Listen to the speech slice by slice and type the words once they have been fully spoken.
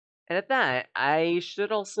And at that, I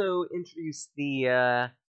should also introduce the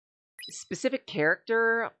specific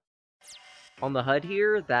character on the HUD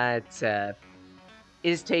here that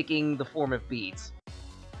is taking the form of Beat.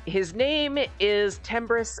 His name is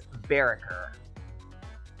Tembris Barraker.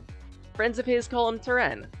 Friends of his call him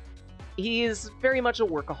Teren. He's very much a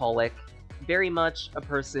workaholic, very much a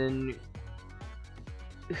person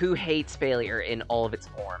who hates failure in all of its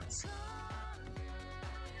forms.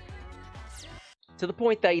 To the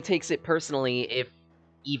point that he takes it personally if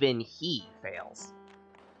even he fails.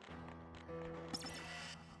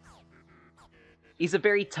 He's a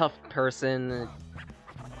very tough person,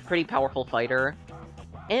 pretty powerful fighter,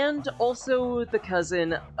 and also the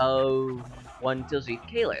cousin of one Diljit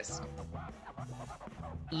Kalist.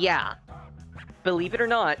 Yeah, believe it or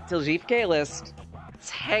not, Diljit Kalist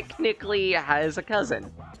technically has a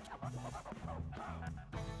cousin.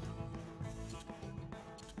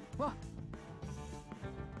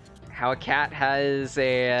 How a cat has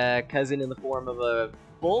a cousin in the form of a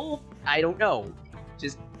bull? I don't know.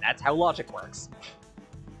 Just, that's how logic works.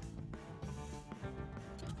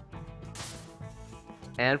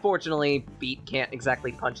 And fortunately, Beat can't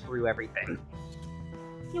exactly punch through everything.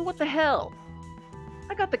 Yo, what the hell?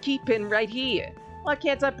 I got the key pin right here. Why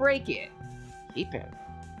can't I break it? Key pin?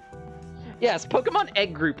 Yes, Pokemon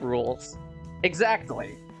Egg Group rules.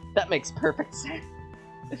 Exactly. That makes perfect sense.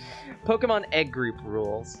 Pokemon Egg Group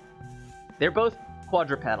rules. They're both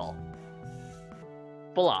quadrupedal.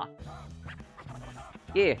 Voila.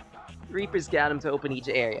 Yeah, Reaper's got him to open each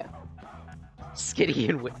area. Skitty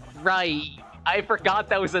and right, I forgot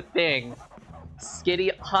that was a thing.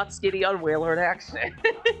 Hot Skitty on Wailord action.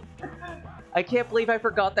 I can't believe I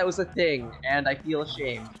forgot that was a thing, and I feel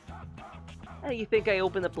ashamed. How do you think I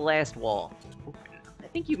opened the blast wall? I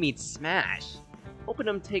think you mean smash. Open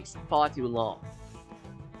them takes far too long.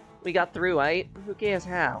 We got through, right? Who cares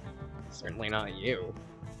how? Certainly not you.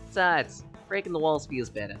 Besides, breaking the walls feels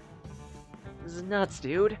better. This is nuts,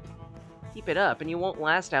 dude. Keep it up and you won't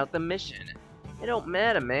last out the mission. It don't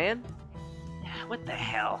matter, man. What the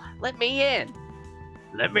hell? Let me in!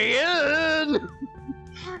 Let me in!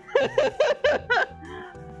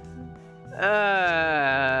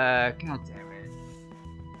 God damn it.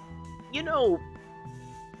 You know,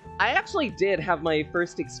 I actually did have my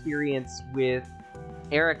first experience with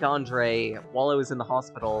Eric Andre while I was in the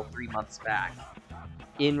hospital 3 months back,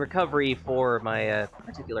 in recovery for my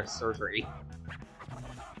particular surgery.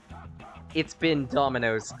 It's been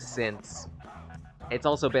dominoes since. It's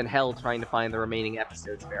also been hell trying to find the remaining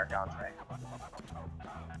episodes of Eric Andre.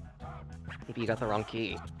 Maybe you got the wrong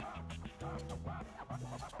key.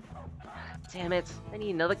 Damn it, I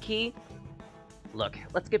need another key? Look,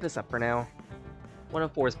 let's give this up for now.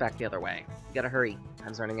 104 is back the other way. You gotta hurry,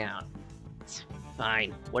 time's running out.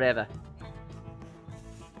 Fine, whatever.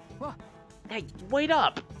 What? Hey, wait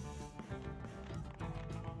up!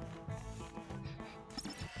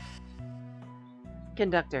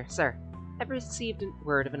 Conductor, sir. I've received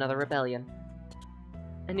word of another rebellion.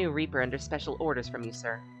 A new Reaper under special orders from you,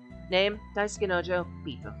 sir. Name, Daisuke Nojo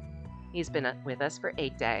Bito. He's been with us for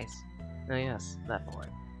 8 days. Oh yes, that boy.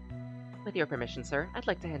 With your permission, sir, I'd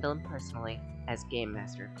like to handle him personally. As Game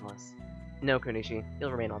Master, of course. No, Konishi.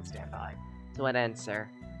 You'll remain on standby. To what end, sir?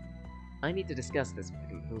 I need to discuss this with the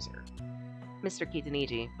composer. Mr.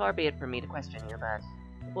 Kitaniji, far be it from me to question you, but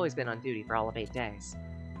the boy's been on duty for all of 8 days.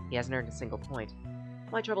 He hasn't earned a single point.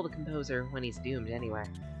 Why trouble the composer when he's doomed anyway?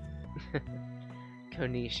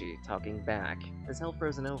 Konishi, talking back. Is hell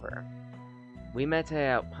frozen over? We mete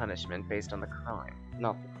out punishment based on the crime,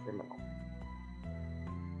 not the criminal.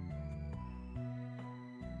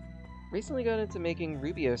 Recently got into making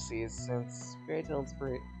Rubio Seas since Fairy Tail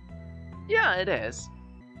Inspiration. Yeah, it is.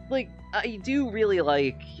 Like, I do really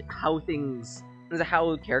like how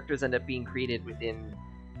characters end up being created within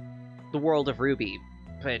the world of Ruby,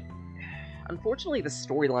 but unfortunately the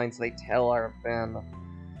storylines they tell are been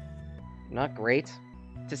not great,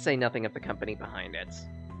 to say nothing of the company behind it.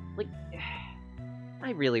 Like,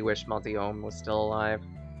 I really wish Monty Ohm was still alive.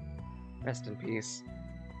 Rest in peace.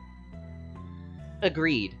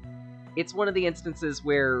 Agreed. It's one of the instances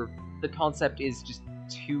where the concept is just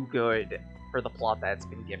too good for the plot that's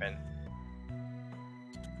been given.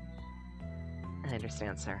 I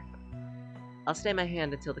understand, sir. I'll stay my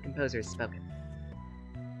hand until the composer has spoken.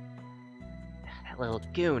 That little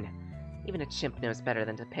goon. Even a chimp knows better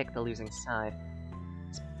than to pick the losing side.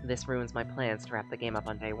 This ruins my plans to wrap the game up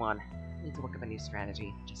on day one. I need to work up a new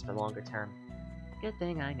strategy, just for the longer term. Good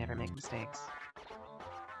thing I never make mistakes.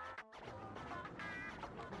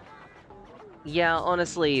 Yeah,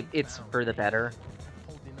 honestly, it's for the better.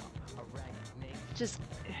 Just...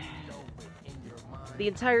 the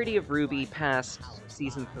entirety of Ruby past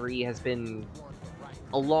Season 3 has been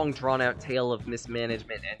a long, drawn-out tale of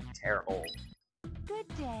mismanagement and terrible... Good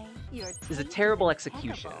day. Is a terrible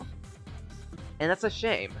execution. And that's a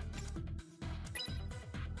shame.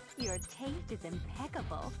 Your taste is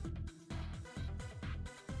impeccable.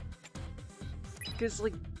 Because,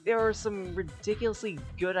 like, there are some ridiculously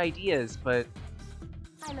good ideas, but...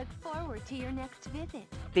 I look forward to your next visit.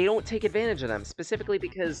 They don't take advantage of them, specifically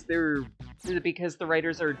because the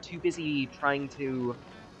writers are too busy trying to...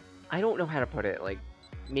 I don't know how to put it, like,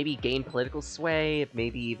 maybe gain political sway,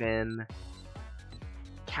 maybe even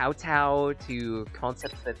kowtow to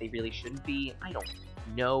concepts that they really shouldn't be. I don't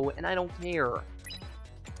know, and I don't care.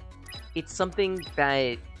 It's something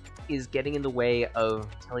that is getting in the way of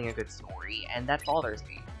telling a good story, and that bothers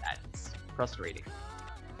me. That's frustrating.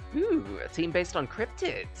 Ooh, a team based on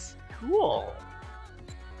cryptids. Cool.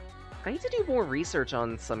 I need to do more research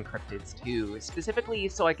on some cryptids too, specifically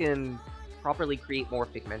so I can properly create more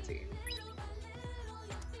Figmenti.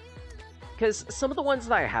 Because some of the ones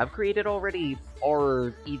that I have created already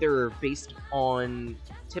are either based on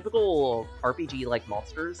typical RPG-like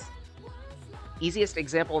monsters. Easiest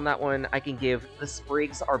example in that one I can give, the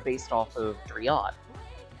Sprigs are based off of Dryad.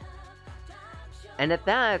 And at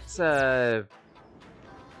that,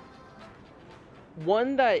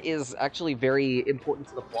 one that is actually very important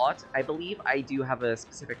to the plot, I believe I do have a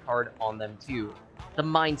specific card on them too. The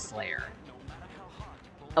Mind Slayer.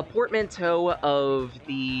 A portmanteau of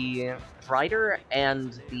the Rider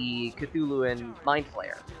and the Cthulhuan Mind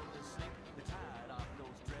Flayer.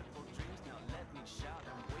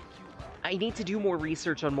 I need to do more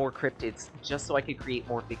research on more cryptids just so I could create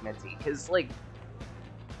more Figmenti, because, like,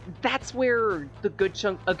 that's where a good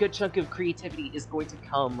chunk of creativity is going to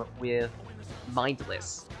come with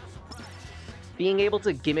Mindless. Being able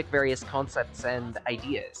to gimmick various concepts and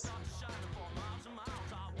ideas.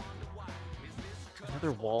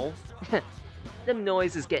 Another wall? Them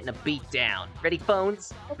noise is getting a beat down. Ready,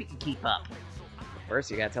 phones? Hope you can keep up. First,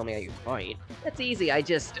 you gotta tell me how you fight. That's easy, I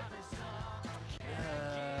just...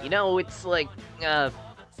 You know, it's like,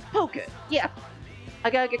 poker. Yeah. I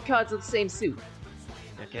gotta get cards of the same suit.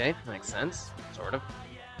 Okay, makes sense. Sort of.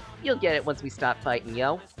 You'll get it once we stop fighting,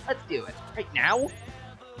 yo. Let's do it. Right now?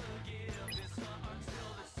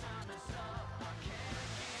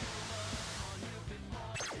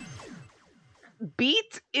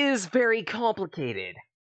 Beat is very complicated.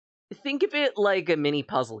 Think of it like a mini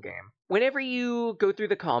puzzle game. Whenever you go through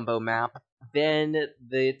the combo map, then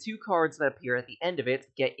the two cards that appear at the end of it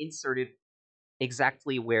get inserted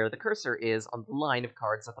exactly where the cursor is on the line of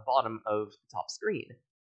cards at the bottom of the top screen.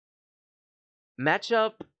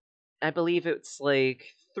 Matchup, I believe it's like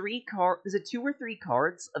 2 or 3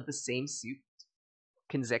 cards of the same suit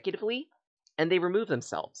consecutively, and they remove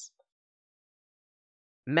themselves.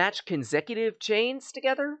 Match consecutive chains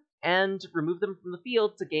together, and remove them from the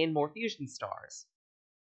field to gain more fusion stars.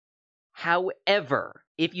 However,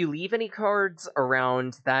 if you leave any cards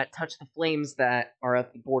around that touch the flames that are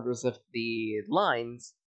at the borders of the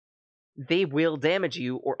lines, they will damage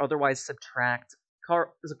you or otherwise subtract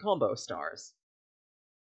combo stars.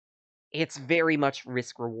 It's very much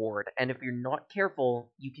risk-reward, and if you're not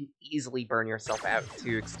careful, you can easily burn yourself out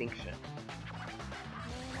to extinction.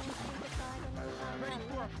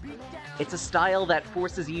 It's a style that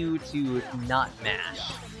forces you to not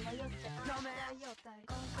mash.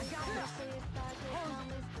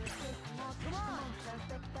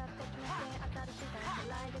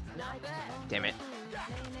 Damn it.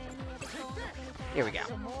 Here we go.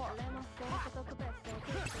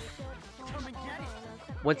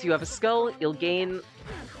 Once you have a skull, you'll gain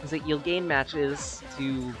matches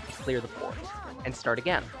to clear the board and start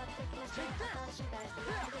again.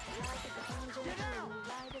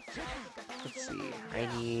 Let's see. I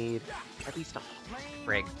need at least a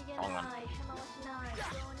frig. Wrong one.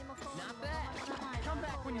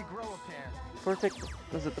 Perfect.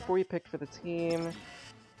 Was it the 4 you picked for the team?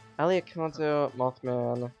 Aliakanto,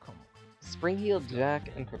 Mothman, Spring-Heeled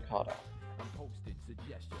Jack, and Kokata.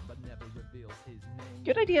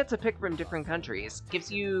 Good idea to pick from different countries.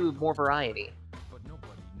 Gives you more variety.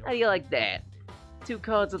 How do you like that? 2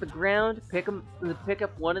 cards on the ground, pick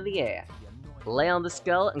up 1 in the air. Lay on the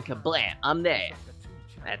skull, and kablam, I'm there.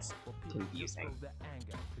 That's confusing.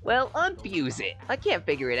 Well, unfuse it. I can't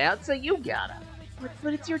figure it out, so you gotta.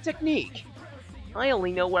 But it's your technique. I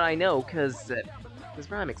only know what I know, cause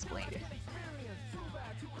Rhyme explained it.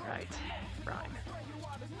 Right, Rhyme.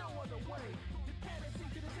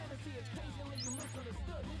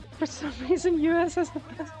 For some reason, US has the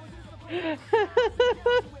best.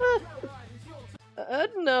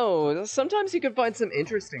 No, sometimes you can find some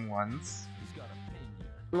interesting ones.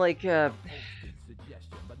 Like, I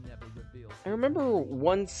remember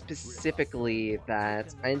one specifically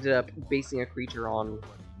that I ended up basing a creature on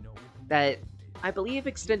that I believe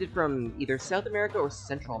extended from either South America or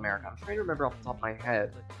Central America. I'm trying to remember off the top of my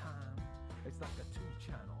head.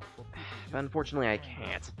 But unfortunately, I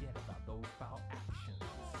can't.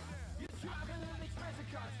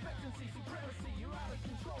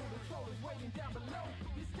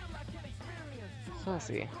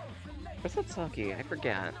 Saucy. What's that Saki? I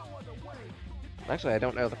forget. Actually, I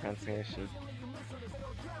don't know the pronunciation.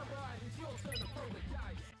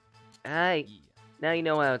 Aye. Now you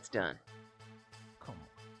know how it's done.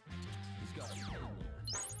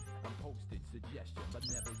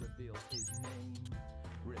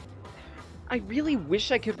 I really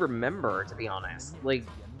wish I could remember, to be honest. Like,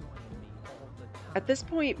 at this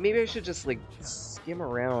point, maybe I should just, like, skim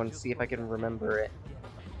around, see if I can remember it.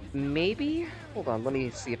 Maybe? Hold on, let me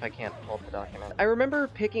see if I can't pull up the document. I remember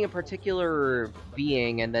picking a particular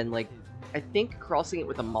being and then, like, I think crossing it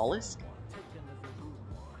with a mollusk?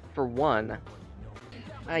 For one.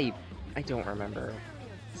 I don't remember.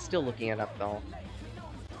 Still looking it up, though.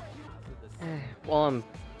 While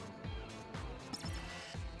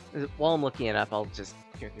I'm looking it up, I'll just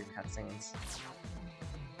go through cutscenes.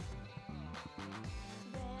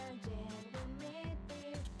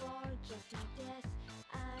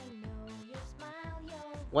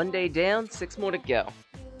 One day down, 6 more to go.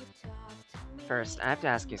 First, I have to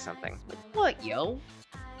ask you something. What, yo?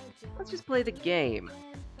 Let's just play the game.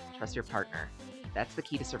 Trust your partner. That's the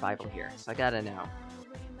key to survival here, so I gotta know.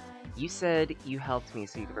 You said you helped me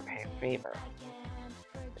so you could repay a favor.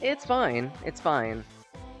 It's fine, it's fine.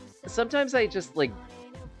 Sometimes I just, like,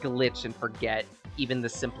 glitch and forget even the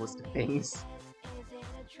simplest of things.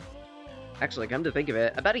 Actually, come to think of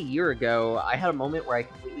it, about a year ago, I had a moment where I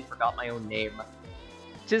completely forgot my own name.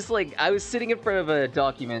 Just, like, I was sitting in front of a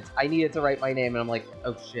document, I needed to write my name, and I'm like,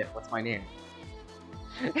 oh shit, what's my name?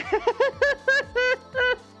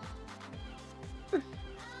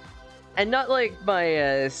 And not like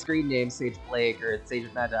my screen name, Sage Plague, or Sage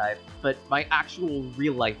of Magi, but my actual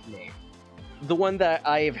real-life name. The one that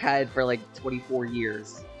I've had for like 24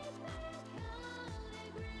 years.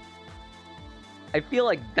 I feel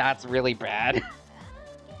like that's really bad.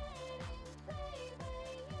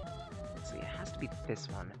 Let's see, it has to be this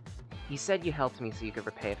one. You said you helped me so you could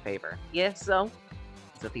repay a favor. Yeah, so?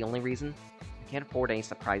 Is that the only reason? I can't afford any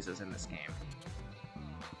surprises in this game.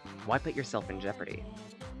 Why put yourself in jeopardy?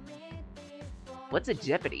 What's a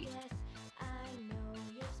jeopardy?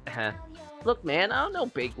 Look, man, I don't know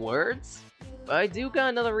big words. But I do got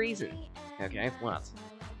another reason. Okay, what?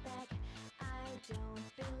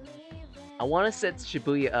 I want to set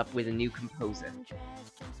Shibuya up with a new composer.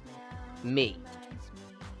 Me.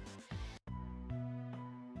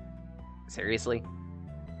 Seriously?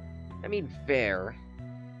 I mean, fair.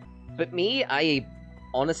 But me, I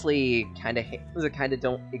honestly kinda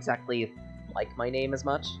don't exactly like my name as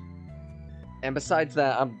much. And besides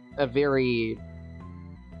that, I'm a very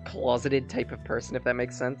closeted type of person, if that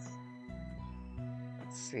makes sense.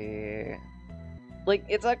 Let's see... Like,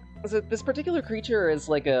 it's like, this particular creature is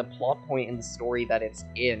like a plot point in the story that it's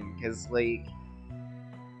in, because, like,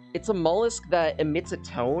 it's a mollusk that emits a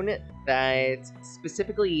tone that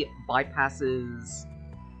specifically bypasses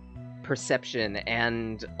perception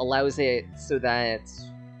and allows it so that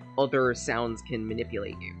other sounds can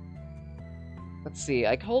manipulate you. Let's see,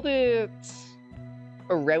 I called it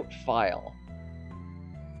a route file.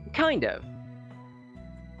 Kind of.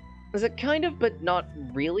 Is it kind of, but not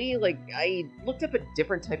really? Like, I looked up a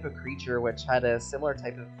different type of creature which had a similar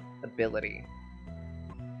type of ability.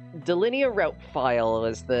 Delinea Route File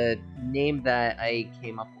is the name that I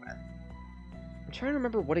came up with. I'm trying to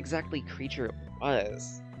remember what exactly creature it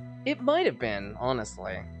was. It might have been,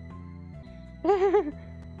 honestly. The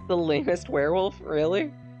lamest werewolf,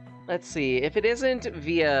 really? Let's see, if it isn't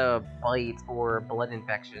via bite or blood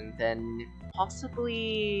infection, then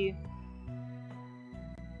possibly...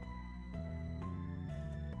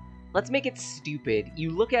 Let's make it stupid.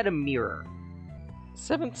 You look at a mirror.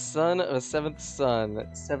 7th son of a 7th son,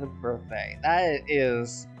 7th birthday. That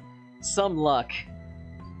is some luck.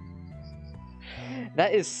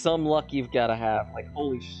 That is some luck you've gotta have. Like,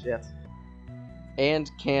 holy shit. And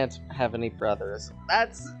can't have any brothers.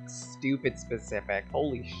 That's stupid specific.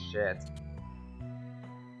 Holy shit.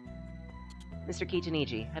 Mr.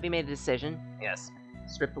 Kichinichi, have you made a decision? Yes.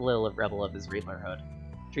 Strip the little rebel of his Riddlerhood.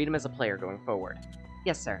 Treat him as a player going forward.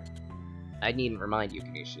 Yes, sir. I needn't remind you,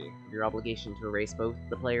 Kanishi, of your obligation to erase both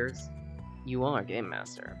the players. You are Game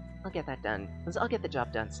Master. I'll get that done. I'll get the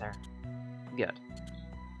job done, sir. Good.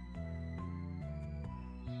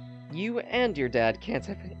 You and your dad can't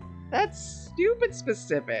have it. That's stupid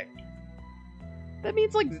specific. That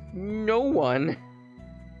means, like, no one.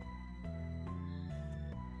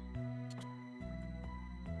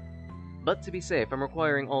 But to be safe, I'm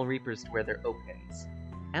requiring all Reapers to wear their O-pins.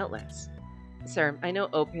 Outlets. Sir, I know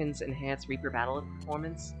O-pins enhance Reaper battle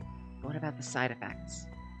performance, but what about the side effects?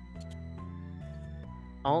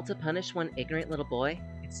 All to punish one ignorant little boy?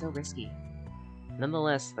 It's so risky.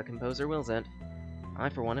 Nonetheless, the composer wills it. I,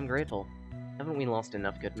 for one, am grateful. Haven't we lost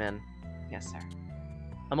enough good men? Yes, sir.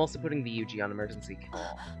 I'm also putting the UG on emergency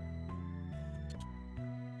call.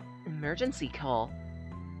 Emergency call?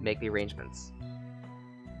 Make the arrangements.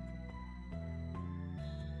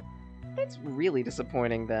 That's really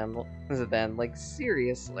disappointing then, like,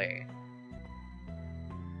 seriously.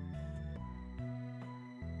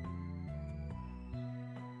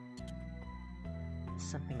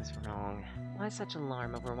 Something's wrong. Why such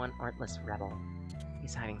alarm over one artless rebel?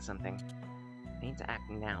 He's hiding something. I need to act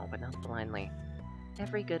now, but not blindly.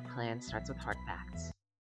 Every good plan starts with hard facts.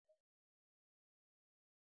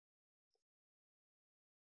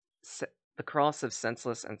 The Cross of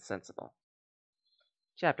Senseless and Sensible.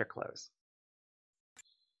 Chapter close.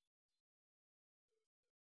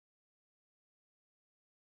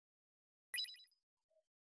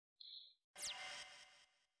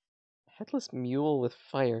 Headless mule with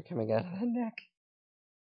fire coming out of the neck.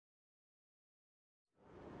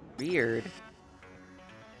 Weird.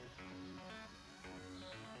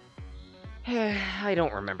 I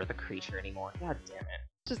don't remember the creature anymore. God damn it.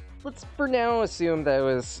 Just, let's for now assume that it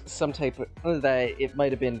was some type of, that it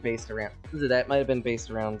might have been based around,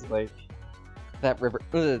 like, that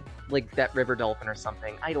river dolphin or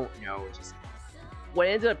something. I don't know, just, what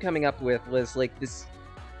I ended up coming up with was, like, this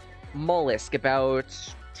mollusk about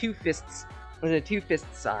two fist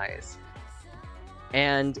size.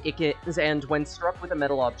 And and when struck with a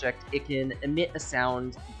metal object, it can emit a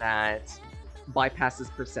sound that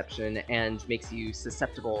bypasses perception and makes you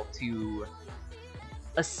susceptible to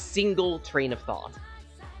a single train of thought.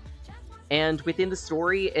 And within the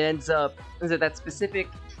story, it ends up that specific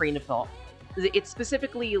train of thought. It's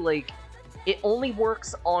specifically, like, it only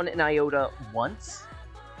works on an iota once,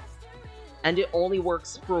 and it only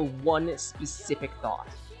works for one specific thought.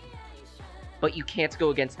 But you can't go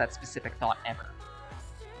against that specific thought ever,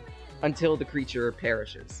 until the creature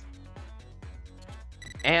perishes.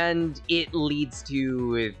 And it leads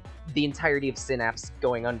to the entirety of Synapse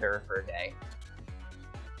going under for a day.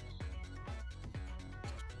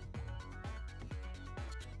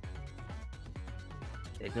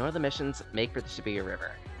 Ignore the missions, make for the Shibuya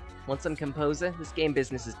River. Once I'm composer, this game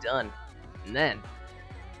business is done. And then,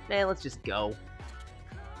 man, let's just go.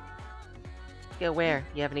 Go where?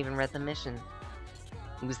 You haven't even read the mission.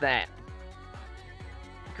 Who's that?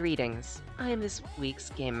 Greetings. I am this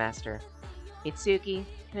week's Game Master, Itsuki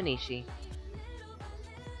Konishi.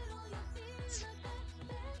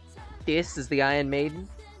 This is the Iron Maiden?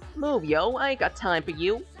 Move, yo, I ain't got time for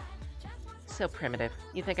you. So primitive.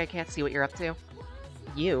 You think I can't see what you're up to?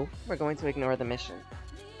 We're going to ignore the mission.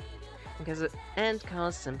 And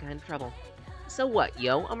cause some kind of trouble. So what,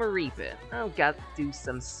 yo? I'm a Reaper. I don't got to do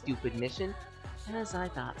some stupid mission. As I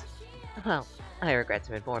thought. Well, I regret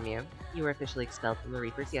to inform you. You were officially expelled from the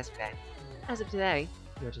Reapers yesterday. As of today,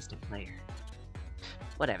 you're just a player.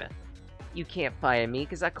 Whatever. You can't fire me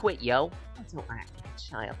because I quit, yo. I don't act like a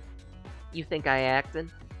child. You think I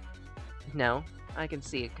acted? No, I can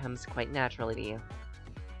see it comes quite naturally to you.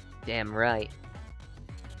 Damn right.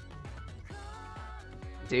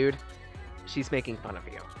 Dude, she's making fun of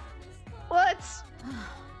you. What?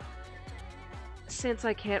 Since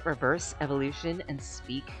I can't reverse evolution and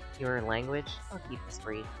speak your language, I'll keep this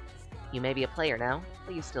brief. You may be a player now,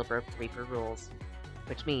 but you still broke Reaper rules.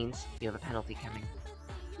 Which means you have a penalty coming.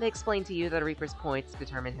 They explained to you that a Reaper's points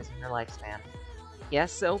determine his or her lifespan.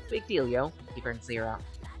 Yes, so big deal, yo. You've earned 0.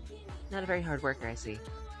 Not a very hard worker, I see.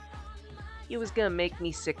 You was gonna make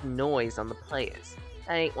me sick noise on the players.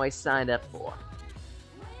 That ain't what I signed up for.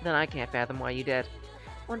 Then I can't fathom why you did.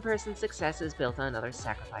 One person's success is built on another's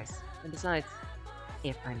sacrifice. And besides,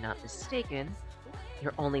 if I'm not mistaken,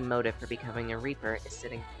 your only motive for becoming a Reaper is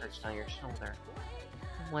sitting perched on your shoulder.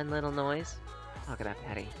 One little noise? Talk about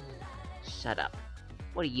petty. Shut up.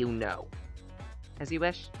 What do you know? As you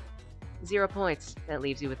wish. 0 points. That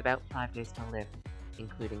leaves you with about 5 days to live,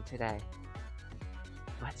 including today.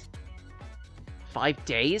 What? 5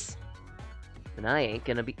 days? Then I ain't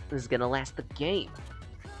gonna be- this is gonna last the game.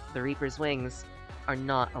 The Reaper's wings are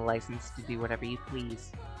not a license to do whatever you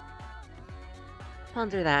please.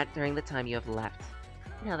 Ponder that during the time you have left.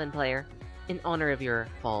 Now then, player, in honor of your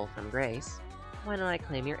fall from grace, why don't I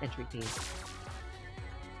claim your entry fee?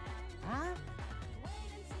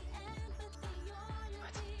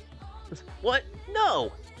 What?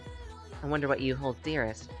 No! I wonder what you hold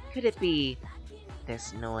dearest. Could it be...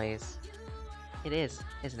 this noise? It is,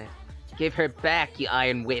 isn't it? Give her back, you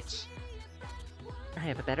Iron Witch! I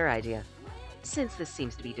have a better idea. Since this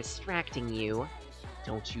seems to be distracting you...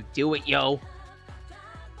 Don't you do it, yo!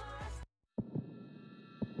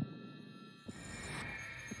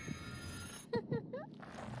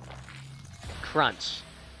 Crunch.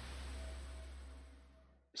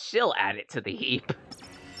 She'll add it to the heap.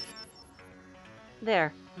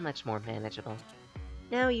 There, much more manageable.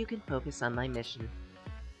 Now you can focus on my mission.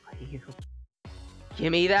 You...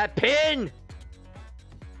 Give me that pin!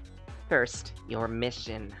 First, your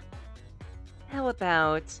mission. How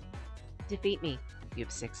about... defeat me. You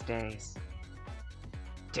have 6 days.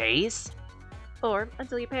 Days? Or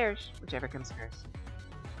until you perish, whichever comes first.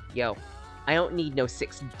 Yo, I don't need no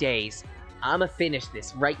 6 days. I'ma finish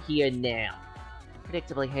this right here now.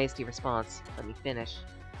 Predictably hasty response. Let me finish.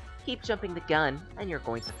 Keep jumping the gun, and you're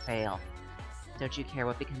going to fail. Don't you care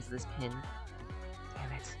what becomes of this pin?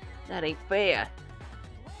 Damn it. That ain't fair.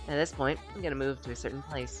 At this point, I'm gonna move to a certain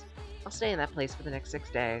place. I'll stay in that place for the next 6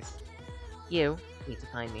 days. You need to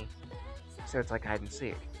find me. So it's like hide and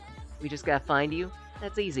seek. We just gotta find you?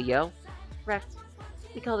 That's easy, yo. Correct.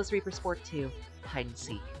 We call this Reaper Sport 2 hide and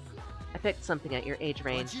seek. I picked something at your age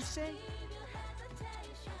range. What'd you say?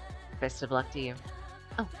 Best of luck to you.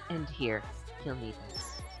 Oh, and here. You'll need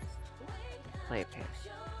this. Play a pair.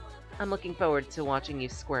 I'm looking forward to watching you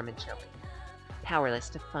squirm and choke. Powerless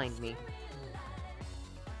to find me.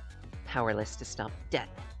 Powerless to stop death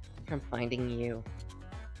from finding you.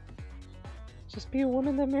 Just be a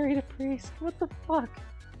woman that married a priest. What the fuck?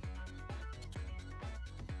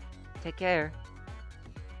 Take care.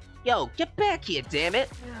 Yo, get back here, damn it!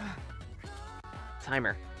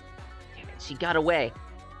 Timer. Damn it, she got away.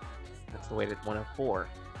 That's the way to 104.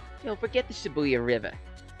 Yo, forget the Shibuya River.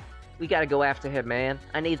 We gotta go after her, man.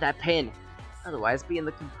 I need that pin. Otherwise, being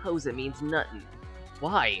the composer means nothing.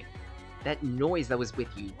 Why? That noise that was with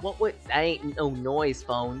you. What would... That ain't no noise,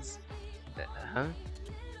 phones. Huh?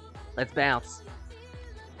 Let's bounce.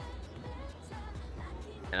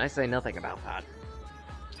 And I say nothing about that.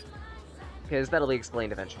 Because that'll be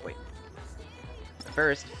explained eventually.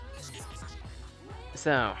 First...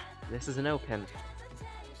 So, this is an O-pin.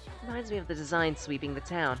 Reminds me of the design sweeping the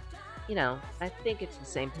town. You know, I think it's the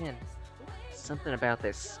same pin. Something about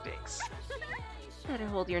this stinks. Better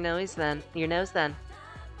hold your nose then. We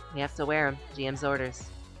have to wear them. GM's orders.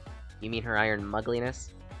 You mean her iron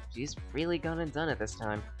mugliness? She's really gone and done it this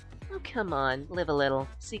time. Oh, come on. Live a little.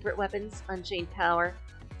 Secret weapons, unchained power.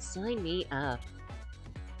 Sign me up.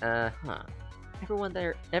 Huh.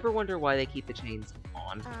 Ever wonder why they keep the chains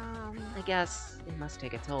on? I guess it must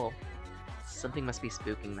take a toll. Something must be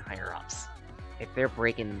spooking the higher-ups. If they're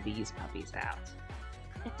breaking these puppies out.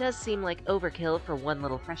 It does seem like overkill for one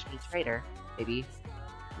little fresh meat trader.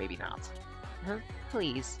 Maybe not. Huh?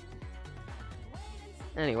 Please.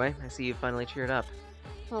 Anyway, I see you finally cheered up.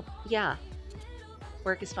 Well, yeah.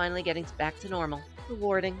 Work is finally getting back to normal.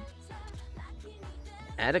 Rewarding.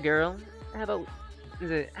 Atta girl. How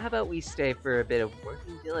about we stay for a bit of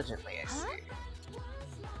working diligently, I see.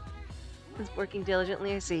 It's working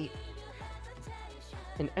diligently, I see.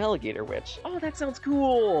 An alligator witch. Oh, that sounds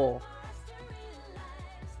cool!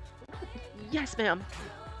 Yes, ma'am!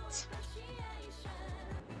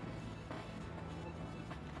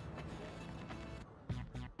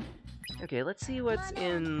 Okay, let's see what's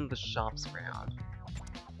in the shops around.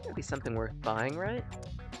 That'd be something worth buying, right?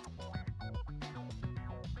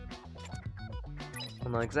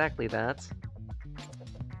 Well, not exactly that.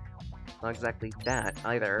 Not exactly that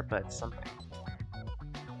either, but something.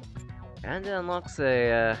 And it unlocks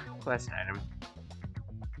a quest item.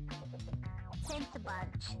 Thanks a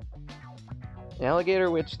bunch. An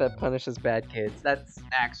alligator witch that punishes bad kids. That's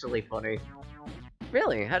actually funny.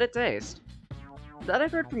 Really? How'd it taste? That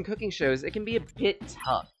I've heard from cooking shows, it can be a bit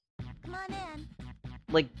tough. Come on in.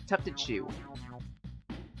 Like, tough to chew.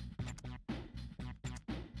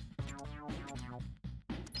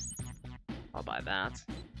 I'll buy that.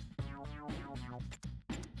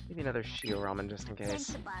 Maybe another Shio ramen just in Thanks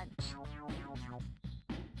case. a bunch.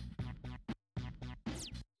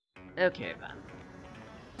 Okay then.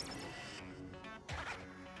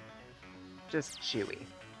 Just chewy.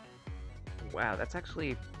 Wow, that's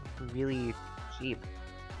actually really cheap.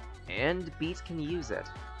 And Beat can use it.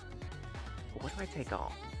 But what do I take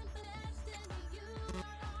off?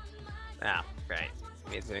 Ah, right.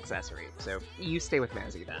 It's an accessory, so you stay with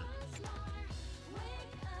Mazzy then.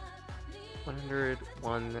 100,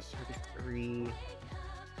 133... You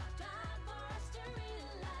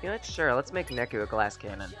know what? Sure, let's make Neku a glass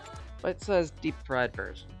cannon. But it says deep fried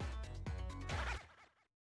version.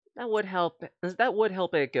 That would help. That would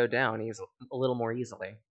help it go down a little more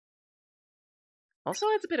easily. Also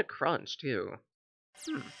adds a bit of crunch too.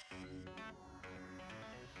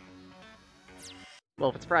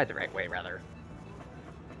 Well, if it's fried the right way, rather.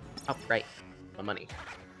 Oh, right. The money.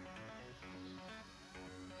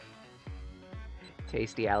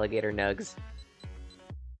 Tasty alligator nugs.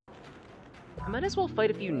 I might as well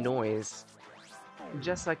fight a few noise,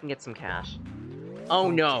 just so I can get some cash.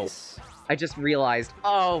 Oh no! I just realized.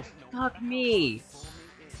 Oh, fuck me!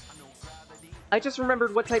 I just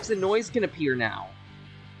remembered what types of noise can appear now.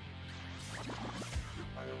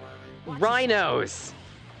 Rhinos!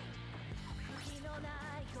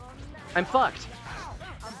 I'm fucked.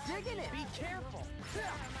 I'm digging it. Be careful.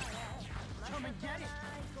 Come and get it.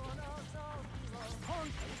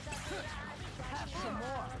 Have some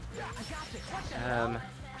more. I got this. What the hell?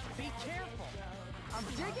 Be careful. I'm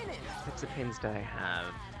digging it. What types of pins do I have?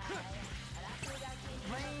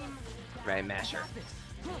 Lame. Right, masher.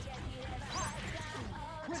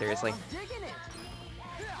 Seriously? I'm digging it.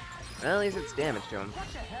 Well, at least it's damage to him. What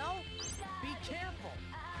the hell? Be careful.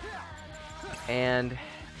 And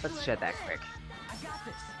let's shed that quick. I got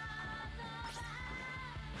this.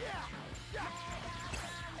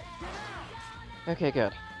 Okay,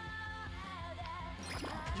 good.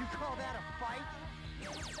 You call that a fight?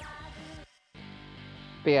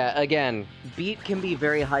 But yeah, again, beat can be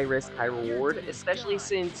very high risk, high reward, especially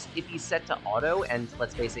since if he's set to auto, and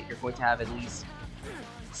let's face it, you're going to have at least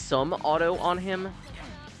some auto on him.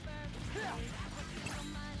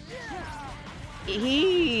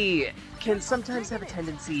 He can sometimes have a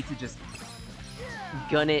tendency to just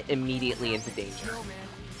gun it immediately into danger. No, man.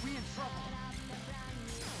 We in trouble.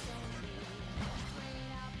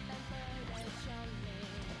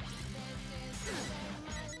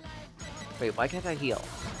 Wait, why can't I heal?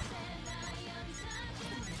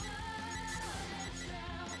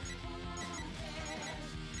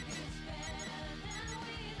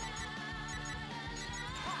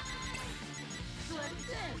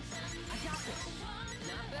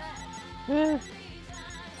 At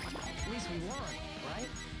least we won, right?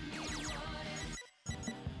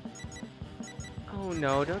 Oh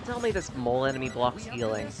no, don't tell me this mole enemy blocks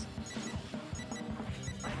healing.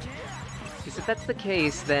 Because if that's the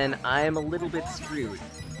case, then I'm a little bit screwed.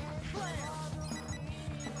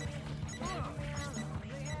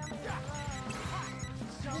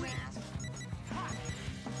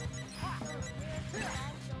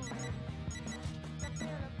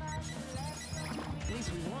 At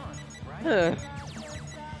least we won, right?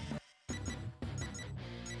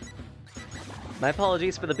 My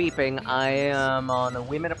apologies for the beeping. I am on a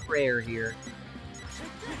whim and a prayer here.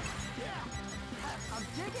 I'm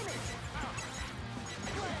digging it.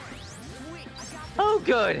 Oh,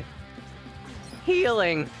 good!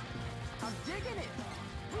 Healing! I'm digging it.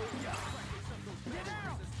 Get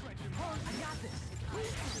out. I got this.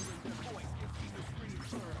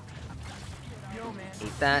 Yo, man.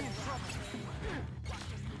 Eat that.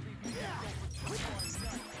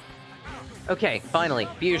 Okay, finally,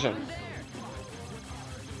 fusion.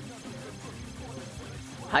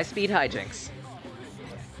 High-speed hijinks.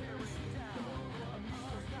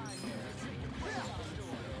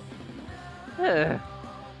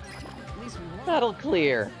 Battle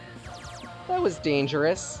clear. That was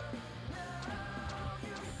dangerous.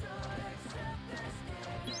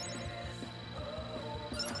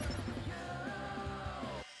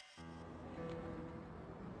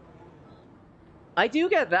 I do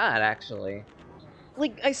get that, actually.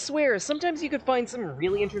 Like, I swear, sometimes you could find some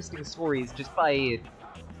really interesting stories just by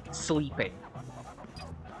sleeping.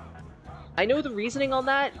 I know the reasoning on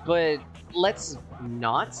that, but let's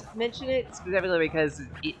not mention it, specifically because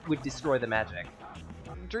it would destroy the magic.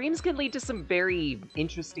 Dreams can lead to some very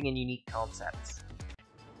interesting and unique concepts.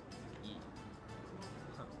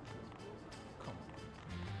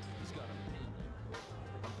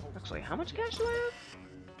 Actually, how much cash do I have?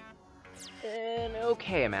 An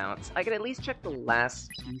okay amount. I could at least check the last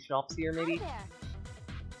two shops here, maybe? Hi there.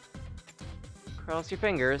 Cross your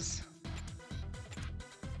fingers.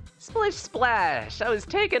 Splish splash! I was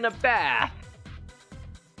taking a bath!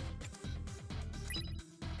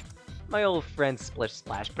 My old friend Splish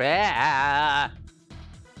Splash. Bah!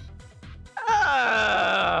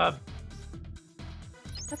 Ah!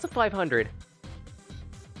 That's a 500.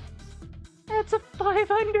 That's a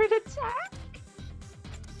 500 attack!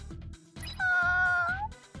 Ah!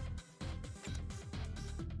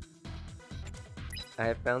 I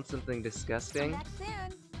have found something disgusting. Back soon.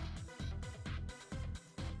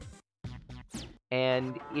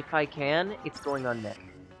 And if I can, it's going on Nick.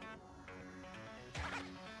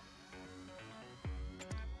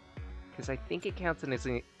 because I think it counts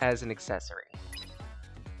as an accessory.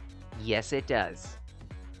 Yes, it does.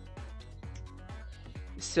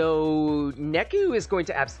 So, Neku is going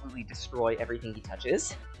to absolutely destroy everything he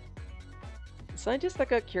touches. The scientist that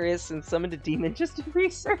got curious and summoned a demon just to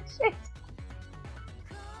research it.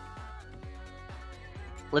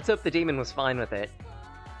 Let's hope the demon was fine with it.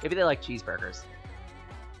 Maybe they like cheeseburgers.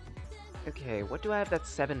 Okay, what do I have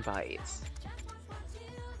that's 7 bites?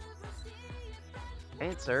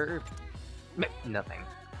 Answer... nothing.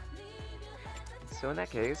 So in that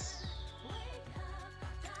case...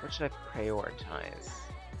 what should I prioritize?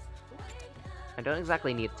 I don't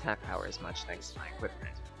exactly need attack power as much thanks to my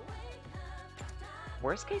equipment.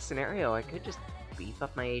 Worst case scenario, I could just beef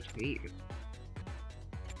up my HP.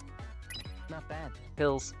 Not bad.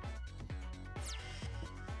 Pills.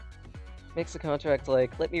 Makes a contract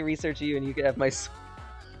like, let me research you and you can have my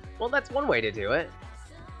well, that's one way to do it.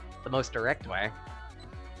 The most direct way.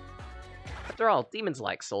 After all, demons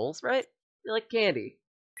like souls, right? They like candy.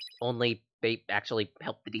 Only they actually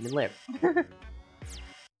help the demon live.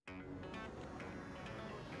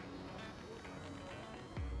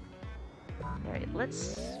 Alright,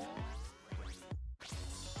 let's...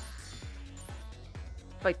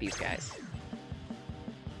 fight these guys.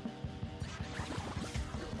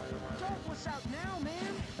 What's out now,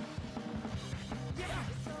 man?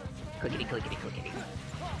 Clickety, clickety, clickety.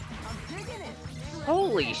 I'm digging it.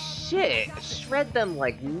 Holy shit! Shred them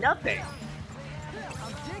like nothing!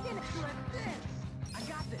 I'm digging it. Like this. I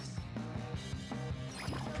got this.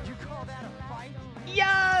 You call that a fight?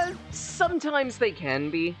 Yeah, sometimes they can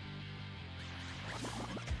be.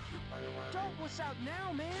 What's out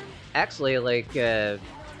now, man? Actually, like, a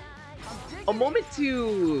moment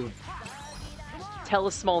to tell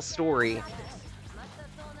a small story.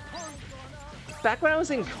 Back when I was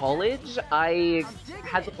in college, I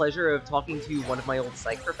had the pleasure of talking to one of my old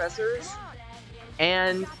psych professors,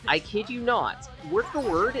 and I kid you not, word for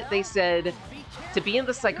word, they said, to be in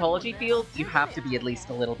the psychology field, you have to be at least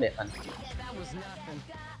a little bit unhinged. That was nothing.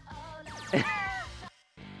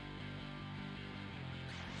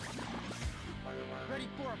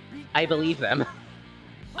 I believe them.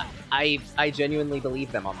 I genuinely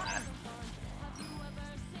believe them on that.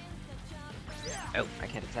 Oh, I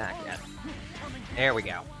can't attack yet. There we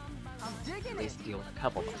go. At least deal with a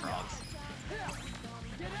couple of the frogs.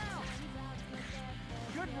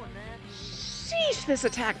 Sheesh, this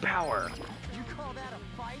attack power! You call that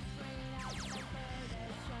a fight?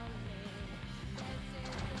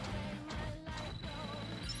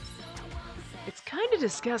 It's kinda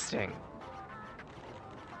disgusting.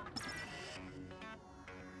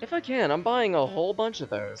 If I can, I'm buying a whole bunch of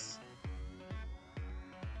those.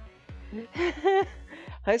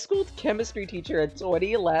 High school chemistry teacher had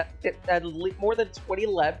more than 20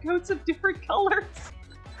 lab coats of different colors.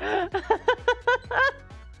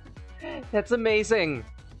 That's amazing.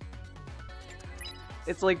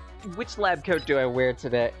 It's like, which lab coat do I wear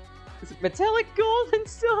today? Is it metallic gold and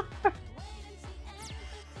silver?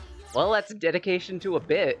 Well, that's a dedication to a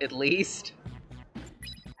bit, at least.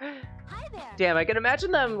 Damn, I can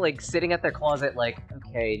imagine them, like, sitting at their closet like,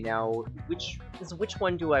 okay, now, which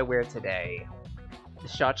one do I wear today? The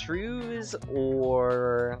chartreuse,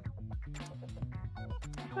 or... Why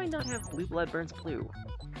do I not have Blue Blood Burns Blue?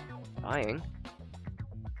 Buying.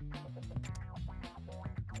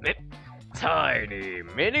 Tiny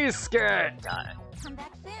mini skirt! Come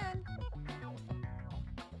back soon.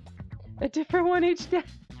 A different one each day.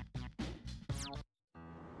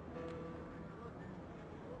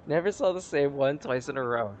 Never saw the same one twice in a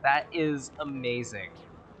row. That is amazing.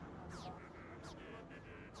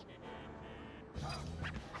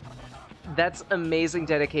 That's amazing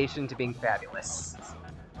dedication to being fabulous.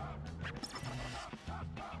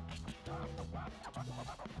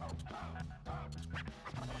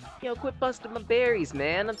 Yo, quit busting my berries,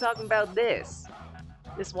 man. I'm talking about this.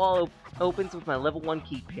 This wall opens with my level 1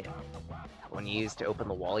 key pin. The one you used to open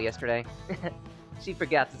the wall yesterday. She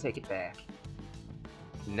forgot to take it back.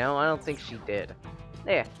 No, I don't think she did.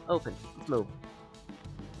 There, open. Let's move.